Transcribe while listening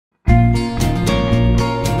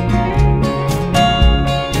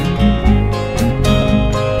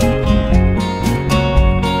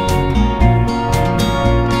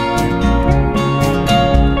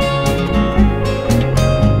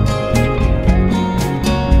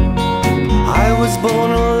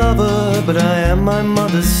born a lover, but I am my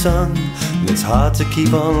mother's son. And it's hard to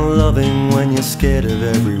keep on loving when you're scared of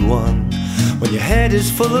everyone. When your head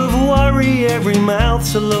is full of worry, every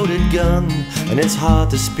mouth's a loaded gun. And it's hard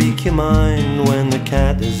to speak your mind when the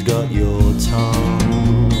cat has got your tongue.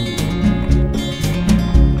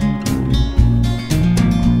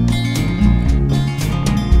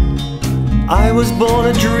 I was born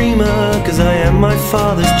a dreamer, 'cause I am my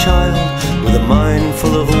father's child, with a mind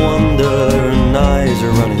full of wonder and eyes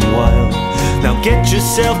are running wild. Now get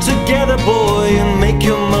yourself together, boy, and make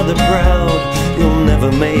your mother proud. You'll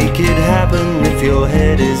never make it happen if your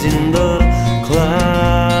head is in the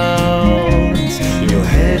clouds. Your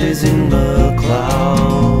head is in the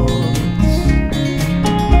clouds.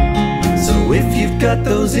 So if you've got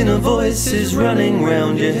those inner voices running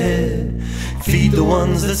round your head, feed the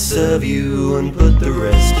ones that serve you and put the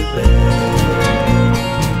rest to bed.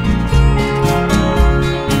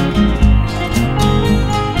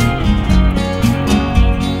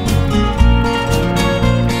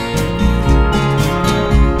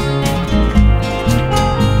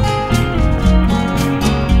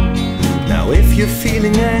 Now if you're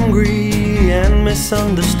feeling angry and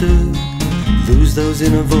misunderstood, lose those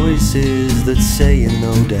inner voices that say you're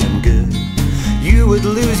no damn good. You would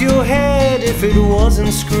lose your head if it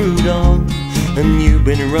wasn't screwed on, and you've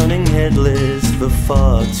been running headless for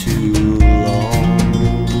far too long.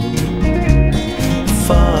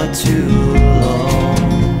 Far too long.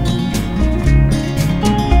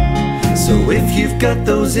 So if you've got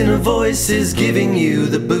those inner voices giving you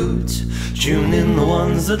the boot, tune in the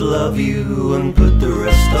ones that love you and put the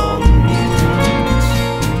rest on mute.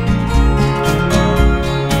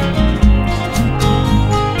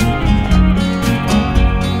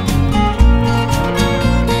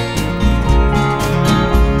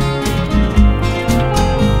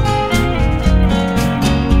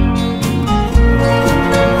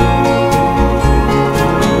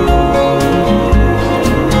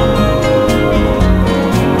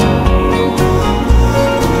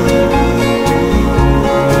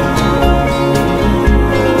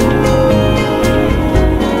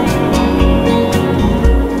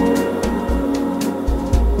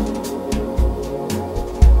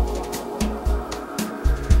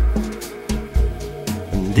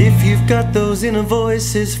 And if you've got those inner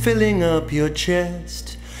voices filling up your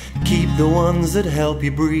chest, keep the ones that help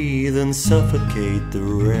you breathe and suffocate the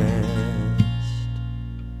rest.